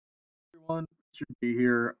Everyone. Should be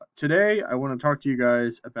here. Today, I want to talk to you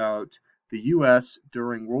guys about the U.S.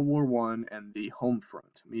 during World War One and the home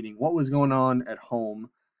front, meaning what was going on at home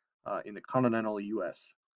in the continental U.S.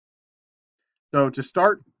 So to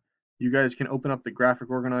start, you guys can open up the graphic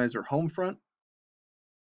organizer home front.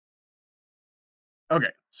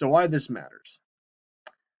 Okay, so why this matters.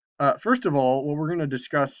 First of all, what we're going to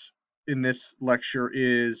discuss in this lecture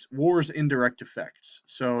is war's indirect effects.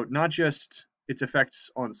 So not just its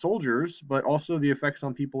effects on soldiers, but also the effects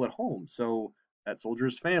on people at home. So that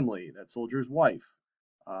soldier's family, that soldier's wife,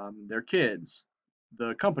 their kids,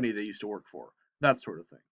 the company they used to work for, that sort of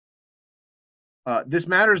thing. This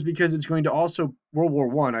matters because it's going to also, World War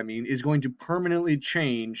One, I mean, is going to permanently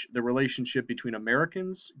change the relationship between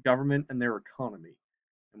Americans, government, and their economy.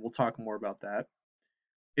 And we'll talk more about that.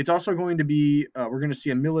 It's also going to be, we're going to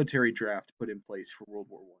see a military draft put in place for World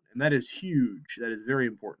War One, and that is huge. That is very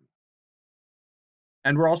important.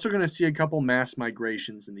 And we're also going to see a couple mass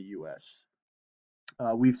migrations in the U.S.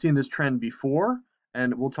 We've seen this trend before,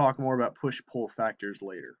 and we'll talk more about push-pull factors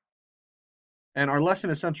later. And our lesson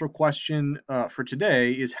essential question for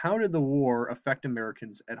today is, how did the war affect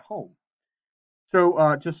Americans at home?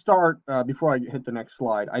 So to start, before I hit the next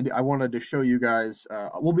slide, I wanted to show you guys,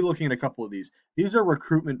 we'll be looking at a couple of these. These are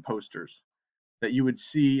recruitment posters that you would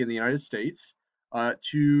see in the United States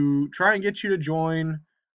to try and get you to join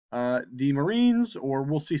the Marines, or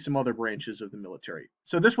we'll see some other branches of the military.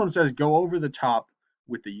 So this one says, go over the top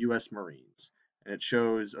with the U.S. Marines. And it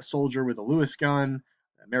shows a soldier with a Lewis gun,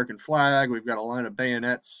 American flag. We've got a line of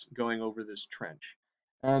bayonets going over this trench.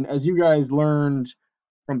 And as you guys learned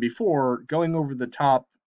from before, going over the top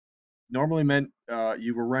normally meant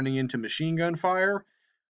you were running into machine gun fire.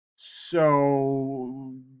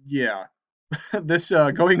 So, yeah, this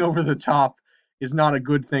going over the top is not a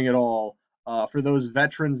good thing at all. For those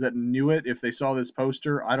veterans that knew it, if they saw this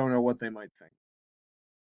poster, I don't know what they might think.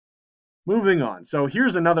 Moving on. So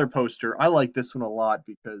here's another poster. I like this one a lot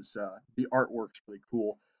because the artwork's really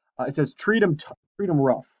cool. It says, treat 'em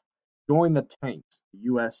rough. Join the tanks, the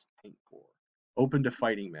U.S. Tank Corps. Open to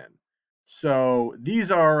fighting men. So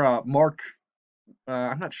these are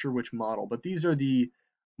I'm not sure which model, but these are the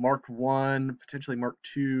Mark 1, potentially Mark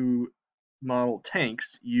 2 model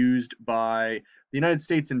tanks used by the United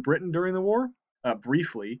States and Britain during the war,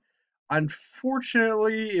 briefly.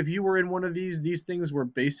 Unfortunately, if you were in one of these things were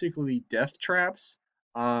basically death traps.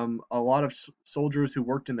 A lot of soldiers who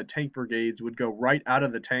worked in the tank brigades would go right out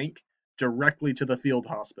of the tank directly to the field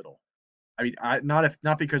hospital. I mean,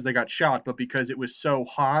 not because they got shot, but because it was so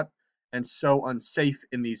hot and so unsafe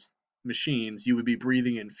in these machines. You would be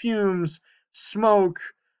breathing in fumes, smoke,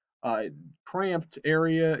 uh, cramped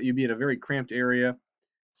area. You'd be in a very cramped area.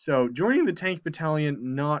 So joining the tank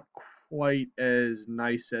battalion, not quite as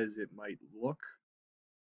nice as it might look.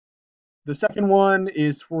 The second one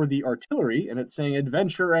is for the artillery, and it's saying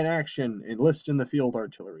adventure and action, enlist in the field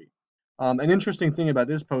artillery. An interesting thing about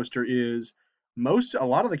this poster is a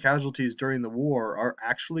lot of the casualties during the war are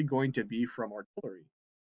actually going to be from artillery,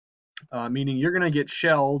 meaning you're going to get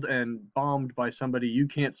shelled and bombed by somebody you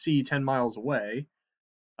can't see 10 miles away.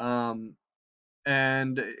 And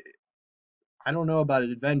I don't know about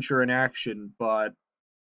adventure and action, but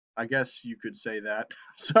I guess you could say that.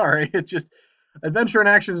 Sorry, it just adventure and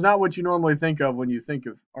action is not what you normally think of when you think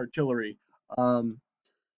of artillery. Um,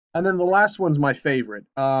 and then the last one's my favorite.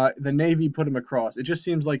 The Navy put them across. It just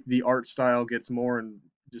seems like the art style gets more and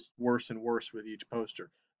just worse and worse with each poster.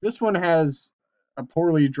 This one has a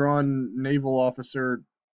poorly drawn naval officer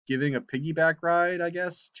giving a piggyback ride, I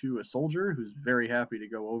guess, to a soldier who's very happy to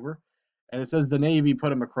go over. And it says the Navy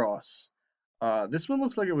put him across. This one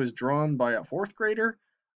looks like it was drawn by a fourth grader.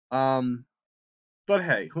 Um, but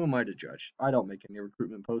hey, who am I to judge? I don't make any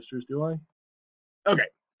recruitment posters, do I? Okay,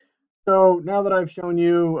 so now that I've shown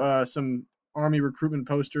you some Army recruitment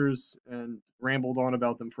posters and rambled on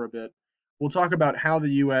about them for a bit, we'll talk about how the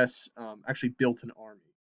U.S. Actually built an army.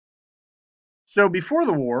 So before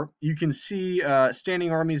the war, you can see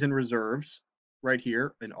standing armies and reserves right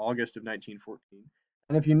here in August of 1914.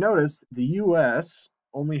 And if you notice, the U.S.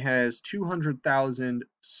 only has 200,000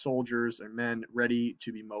 soldiers and men ready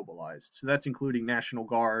to be mobilized. So that's including National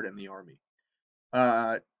Guard and the Army.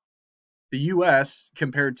 The U.S.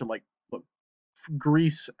 compared to, like, look,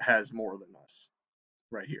 Greece has more than us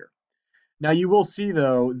right here. Now you will see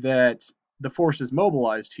though that the forces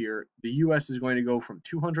mobilized here, the U.S. is going to go from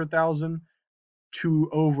 200,000 to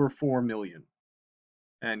over 4 million.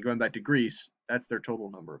 And going back to Greece, that's their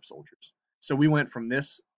total number of soldiers. So we went from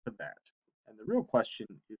this to that. And the real question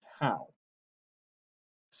is how?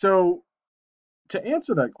 So to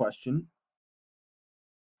answer that question,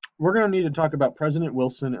 we're going to need to talk about President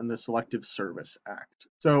Wilson and the Selective Service Act.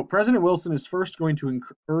 So, President Wilson is first going to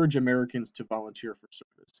urge Americans to volunteer for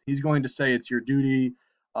service. He's going to say it's your duty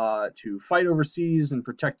to fight overseas and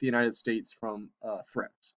protect the United States from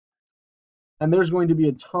threats. And there's going to be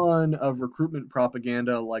a ton of recruitment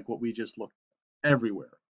propaganda like what we just looked at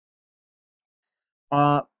everywhere.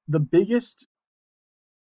 The biggest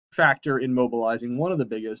factor in mobilizing, one of the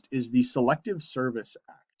biggest, is the Selective Service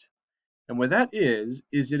Act. And what that is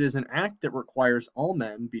it is an act that requires all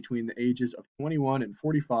men between the ages of 21 and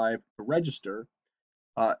 45 to register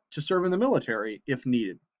to serve in the military if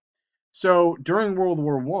needed. So during World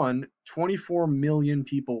War I, 24 million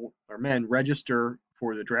people or men register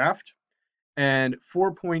for the draft, and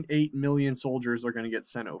 4.8 million soldiers are going to get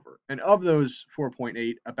sent over. And of those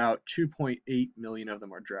 4.8, about 2.8 million of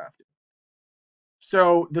them are drafted.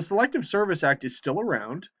 So the Selective Service Act is still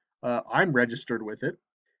around. I'm registered with it.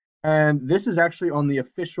 And this is actually on the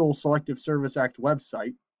official Selective Service Act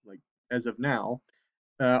website, like as of now.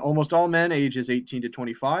 Almost all men ages 18 to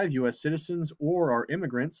 25, U.S. citizens or are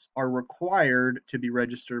immigrants, are required to be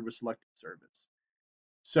registered with Selective Service.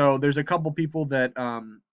 So there's a couple people that are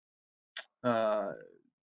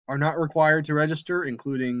not required to register,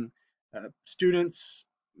 including students,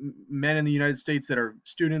 men in the United States that are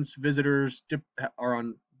students, visitors, are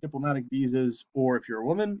on diplomatic visas, or if you're a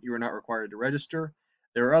woman, you are not required to register.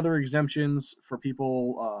 There are other exemptions for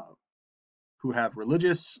people who have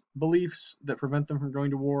religious beliefs that prevent them from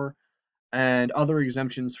going to war, and other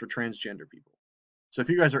exemptions for transgender people. So if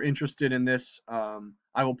you guys are interested in this,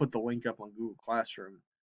 I will put the link up on Google Classroom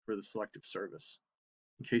for the Selective Service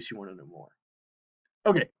in case you want to know more.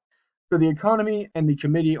 Okay, so the economy and the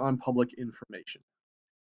Committee on Public Information.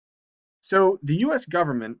 So the U.S.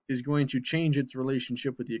 government is going to change its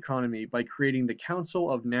relationship with the economy by creating the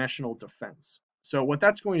Council of National Defense. So what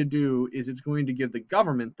that's going to do is it's going to give the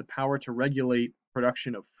government the power to regulate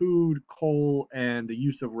production of food, coal, and the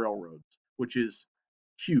use of railroads, which is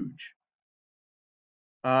huge.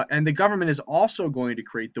 And the government is also going to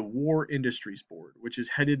create the War Industries Board, which is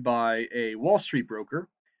headed by a Wall Street broker.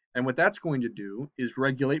 And what that's going to do is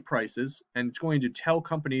regulate prices, and it's going to tell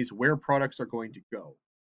companies where products are going to go.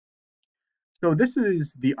 So this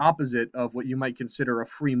is the opposite of what you might consider a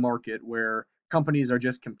free market, where companies are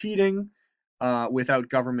just competing without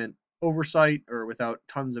government oversight or without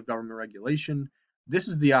tons of government regulation. This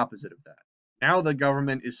is the opposite of that. Now the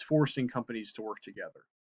government is forcing companies to work together.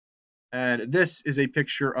 And this is a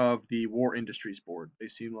picture of the War Industries Board. They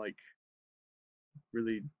seem like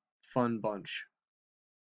really fun bunch.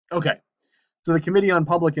 Okay, so the Committee on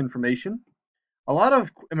Public Information. A lot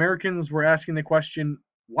of Americans were asking the question,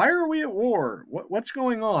 why are we at war? What's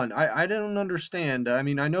going on? I don't understand. I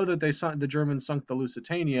mean, I know that the Germans sunk the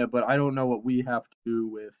Lusitania, but I don't know what we have to do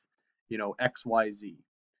with, X, Y, Z.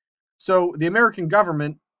 So the American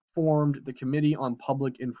government formed the Committee on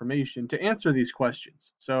Public Information to answer these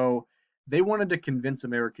questions. So they wanted to convince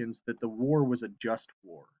Americans that the war was a just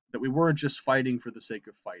war, that we weren't just fighting for the sake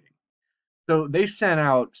of fighting. So they sent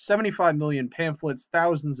out 75 million pamphlets,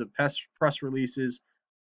 thousands of press releases,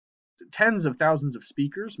 tens of thousands of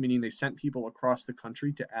speakers, meaning they sent people across the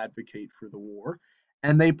country to advocate for the war,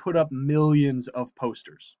 and they put up millions of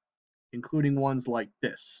posters, including ones like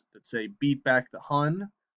this that say "Beat Back the Hun,"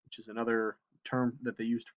 which is another term that they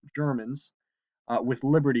used for Germans, with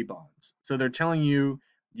Liberty bonds. So they're telling you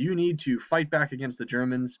you need to fight back against the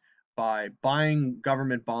Germans by buying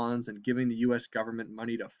government bonds and giving the U.S. government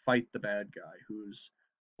money to fight the bad guy who's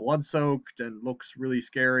blood-soaked and looks really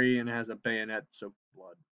scary and has a bayonet soaked in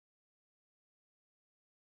blood.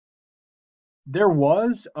 There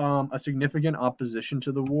was a significant opposition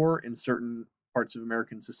to the war in certain parts of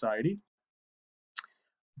American society,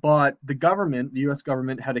 but the government, the U.S.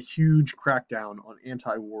 government, had a huge crackdown on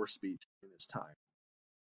anti-war speech in this time.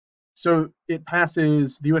 So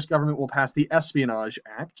the U.S. government will pass the Espionage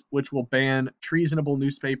Act, which will ban treasonable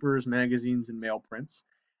newspapers, magazines, and mail prints.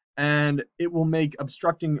 And it will make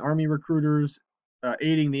obstructing army recruiters,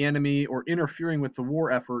 aiding the enemy, or interfering with the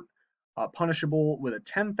war effort punishable with a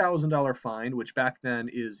 $10,000 fine, which back then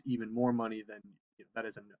is even more money than, that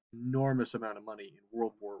is an enormous amount of money in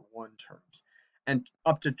World War I terms, and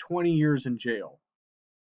up to 20 years in jail.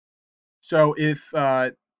 So if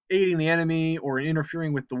aiding the enemy or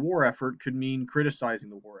interfering with the war effort could mean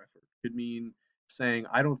criticizing the war effort, could mean saying,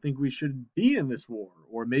 I don't think we should be in this war,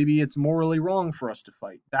 or maybe it's morally wrong for us to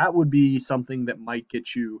fight. That would be something that might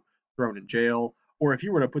get you thrown in jail. Or if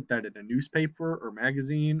you were to put that in a newspaper or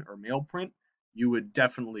magazine or mail print, you would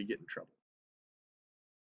definitely get in trouble.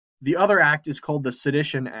 The other act is called the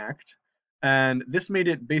Sedition Act. And this made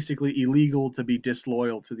it basically illegal to be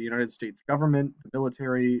disloyal to the United States government, the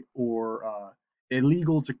military, or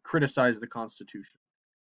illegal to criticize the Constitution.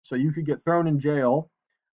 So you could get thrown in jail,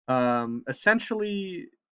 essentially,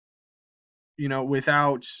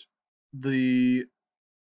 without the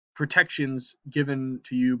protections given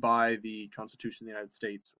to you by the Constitution of the United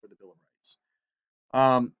States or the Bill of Rights.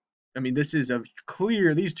 I mean, this is a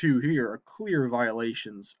clear, these two here are clear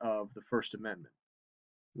violations of the First Amendment,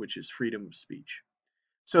 which is freedom of speech.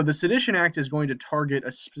 So the Sedition Act is going to target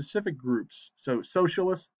a specific groups. So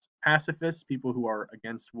socialists, pacifists, people who are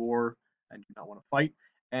against war and do not want to fight,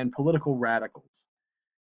 and political radicals.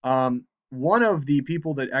 One of the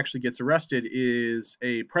people that actually gets arrested is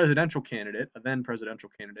a presidential candidate, a then presidential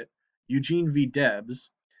candidate, Eugene V. Debs,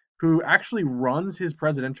 who actually runs his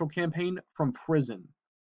presidential campaign from prison,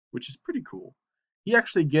 which is pretty cool. He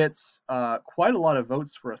actually gets quite a lot of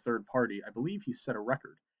votes for a third party. I believe he set a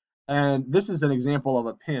record. And this is an example of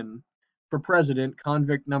a pin for president,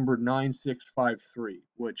 convict number 9653,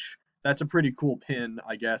 which that's a pretty cool pin,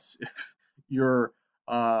 I guess, if your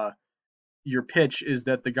your pitch is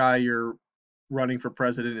that the guy you're running for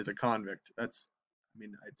president is a convict. I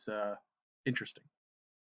mean, it's interesting.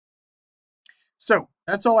 So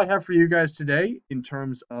that's all I have for you guys today in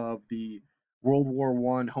terms of the World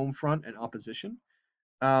War I home front and opposition.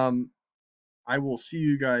 Um, I will see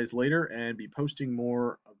you guys later and be posting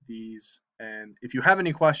more of these. And if you have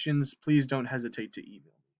any questions, please don't hesitate to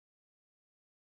email.